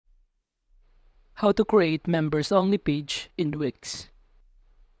How to create members only page in Wix.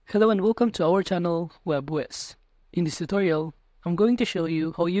 Hello and welcome to our channel WebWiz. In this tutorial, I'm going to show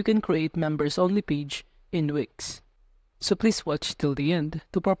you how you can create members only page in Wix. So please watch till the end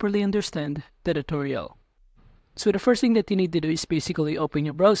to properly understand the tutorial. So the first thing that you need to do is basically open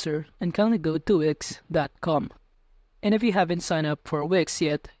your browser and kindly go to wix.com. And if you haven't signed up for Wix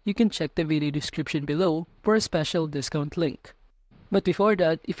yet, you can check the video description below for a special discount link. But before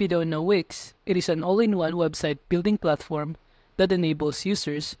that, if you don't know Wix, it is an all-in-one website building platform that enables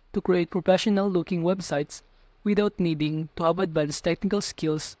users to create professional-looking websites without needing to have advanced technical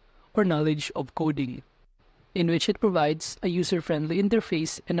skills or knowledge of coding, in which it provides a user-friendly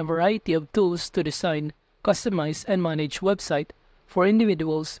interface and a variety of tools to design, customize, and manage websites for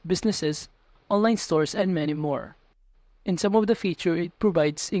individuals, businesses, online stores, and many more. And some of the features it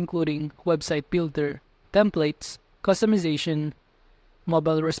provides including website builder, templates, customization,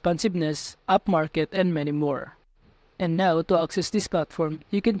 mobile responsiveness, app market, and many more. And now, to access this platform,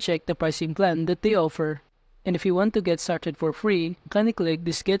 you can check the pricing plan that they offer. And if you want to get started for free, kindly click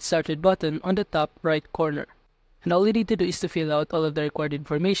this Get Started button on the top right corner. And all you need to do is to fill out all of the required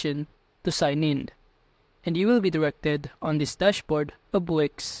information to sign in. And you will be directed on this dashboard of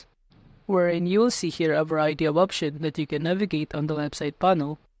Wix, wherein you will see here a variety of options that you can navigate on the website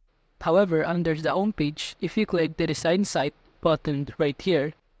panel. However, under the home page, if you click the Design Site button right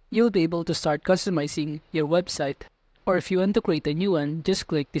here, you'll be able to start customizing your website. Or if you want to create a new one, just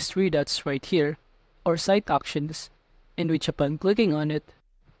click these three dots right here, or Site Actions, in which upon clicking on it,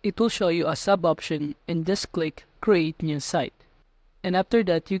 it will show you a sub-option and just click Create New Site. And after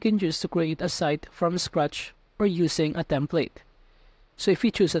that, you can choose to create a site from scratch or using a template. So if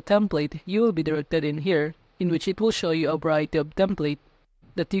you choose a template, you will be directed in here, in which it will show you a variety of templates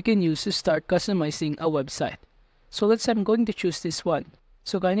that you can use to start customizing a website. So let's say I'm going to choose this one.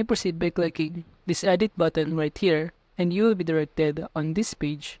 So kindly proceed by clicking this edit button right here, and you will be directed on this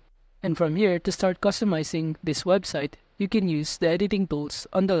page. And from here, to start customizing this website, you can use the editing tools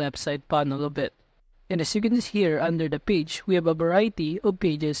on the left side panel of it. And as you can see here under the page, we have a variety of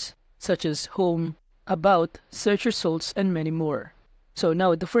pages such as Home, About, Search Results, and many more. So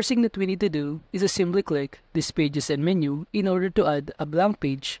now the first thing that we need to do is to simply click this Pages and Menu in order to add a blank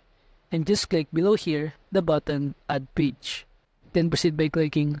page, and just click below here the button Add Page. Then proceed by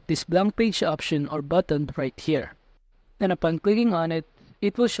clicking this blank page option or button right here. And upon clicking on it,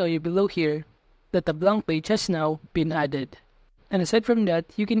 it will show you below here that the blank page has now been added. And aside from that,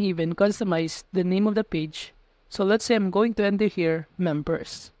 you can even customize the name of the page. So let's say I'm going to enter here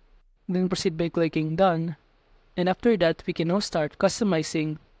Members. Then proceed by clicking Done. And after that, we can now start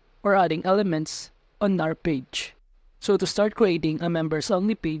customizing or adding elements on our page. So to start creating a members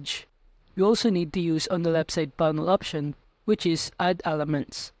only page, you also need to use on the left side panel option, which is Add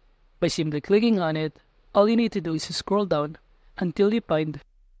Elements. By simply clicking on it, all you need to do is to scroll down until you find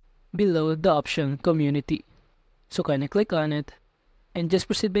below the option Community. So kindly click on it and just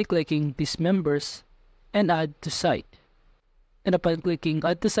proceed by clicking this Members and Add to Site. And upon clicking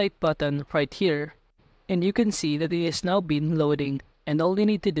Add to Site button right here, and you can see that it has now been loading, and all you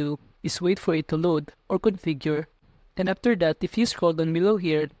need to do is wait for it to load or configure. And after that, if you scroll down below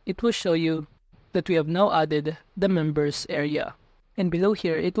here, it will show you that we have now added the members area. And below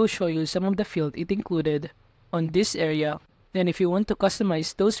here, it will show you some of the fields it included on this area. And if you want to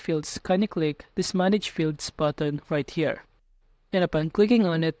customize those fields, kindly click this Manage Fields button right here. And upon clicking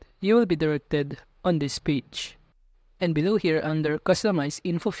on it, you will be directed on this page. And below here under Customize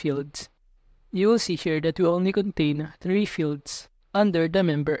Info Fields, you will see here that we only contain 3 fields under the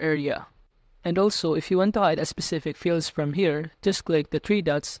member area. And also, if you want to hide a specific fields from here, just click the 3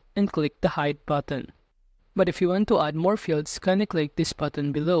 dots and click the Hide button. But if you want to add more fields, kindly click this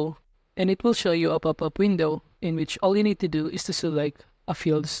button below, and it will show you a pop-up window in which all you need to do is to select a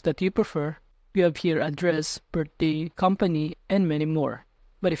fields that you prefer. You have here address, birthday, company, and many more.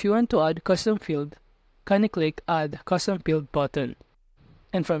 But if you want to add custom field, kindly click Add Custom Field button.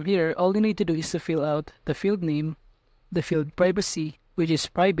 And from here, all you need to do is to fill out the field name, the field privacy, which is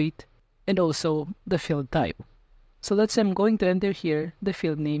private, and also the field type. So let's say I'm going to enter here the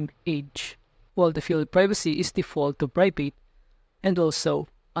field name age, while the field privacy is default to private, and also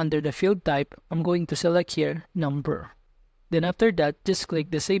under the field type, I'm going to select here number. Then after that, just click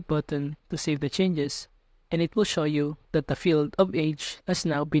the Save button to save the changes, and it will show you that the field of age has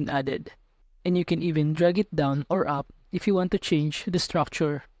now been added. And you can even drag it down or up if you want to change the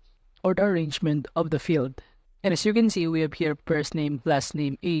structure or the arrangement of the field. And as you can see, we have here first name, last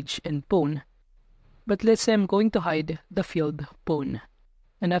name, age, and phone. But let's say I'm going to hide the field phone.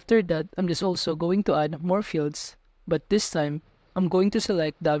 And after that, I'm just also going to add more fields, but this time, I'm going to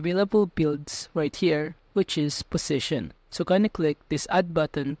select the available fields right here, which is position. So kindly click this add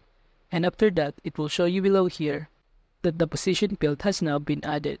button, and after that it will show you below here that the position field has now been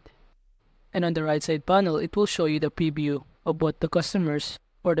added. And on the right side panel, it will show you the preview of what the customers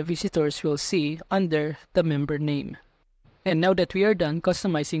or the visitors will see under the member name. And now that we are done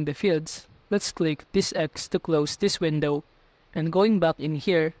customizing the fields, let's click this X to close this window, and going back in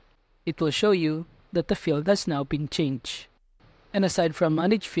here, it will show you that the field has now been changed. And aside from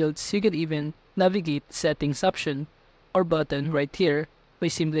manage fields, you can even navigate settings option or button right here by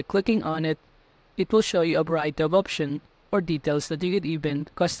simply clicking on it. It will show you a variety of options or details that you can even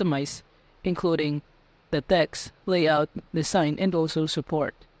customize, including the text, layout, design, and also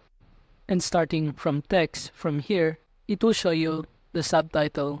support. And starting from text, from here, it will show you the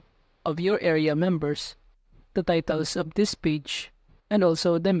subtitle of your area members, the titles of this page, and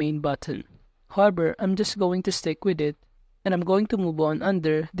also the main button. However, I'm just going to stick with it, and I'm going to move on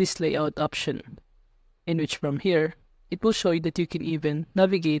under this layout option, in which from here, it will show you that you can even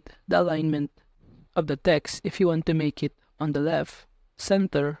navigate the alignment of the text if you want to make it on the left,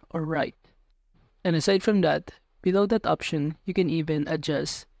 center, or right. And aside from that, below that option, you can even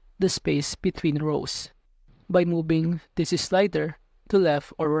adjust the space between rows by moving this slider to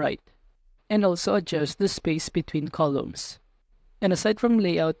left or right, and also adjust the space between columns. And aside from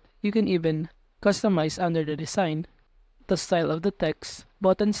layout, you can even customize under the design the style of the text,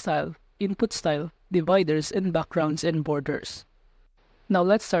 button style, input style, dividers, and backgrounds and borders. Now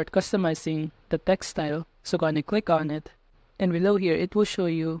let's start customizing the text style. So gonna click on it, and below here it will show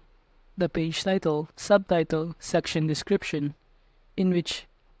you the page title, subtitle, section description, in which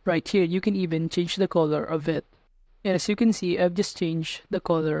right here you can even change the color of it. And as you can see, I've just changed the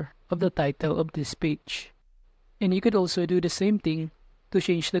color of the title of this page. And you could also do the same thing to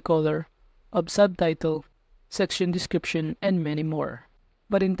change the color of subtitle, section description, and many more.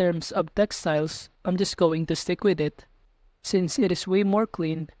 But in terms of text styles, I'm just going to stick with it since it is way more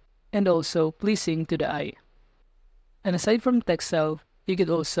clean and also pleasing to the eye. And aside from text style, you could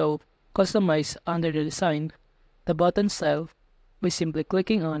also customize under the design the button style by simply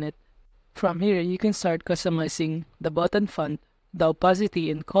clicking on it. From here, you can start customizing the button font, the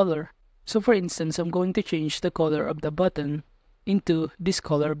opacity, and color. So for instance, I'm going to change the color of the button into this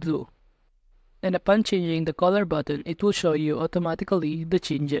color blue. And upon changing the color button, it will show you automatically the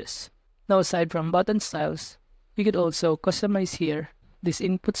changes. Now aside from button styles, you could also customize here this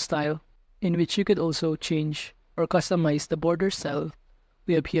input style, in which you could also change or customize the border style.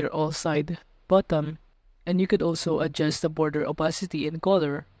 We have here all side, bottom, and you could also adjust the border opacity and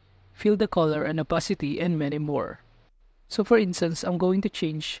color, fill the color and opacity, and many more. So for instance, I'm going to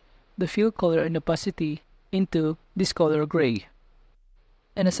change the fill color and opacity into this color gray.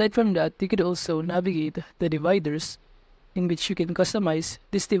 And aside from that, you could also navigate the dividers, in which you can customize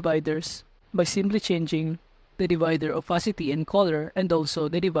these dividers by simply changing the divider opacity and color, and also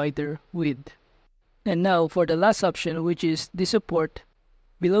the divider width. And now for the last option, which is the support.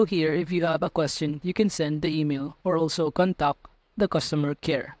 Below here, if you have a question, you can send the email or also contact the customer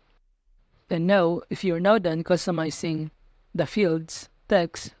care. And now, if you're now done customizing the fields,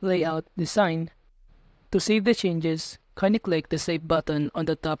 text, layout, design, to save the changes, kindly click the Save button on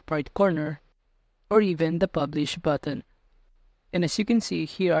the top right corner, or even the Publish button. And as you can see,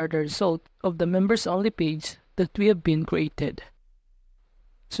 here are the results of the members only page that we have been created.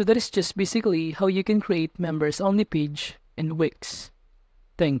 So that is just basically how you can create members only page in Wix.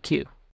 Thank you.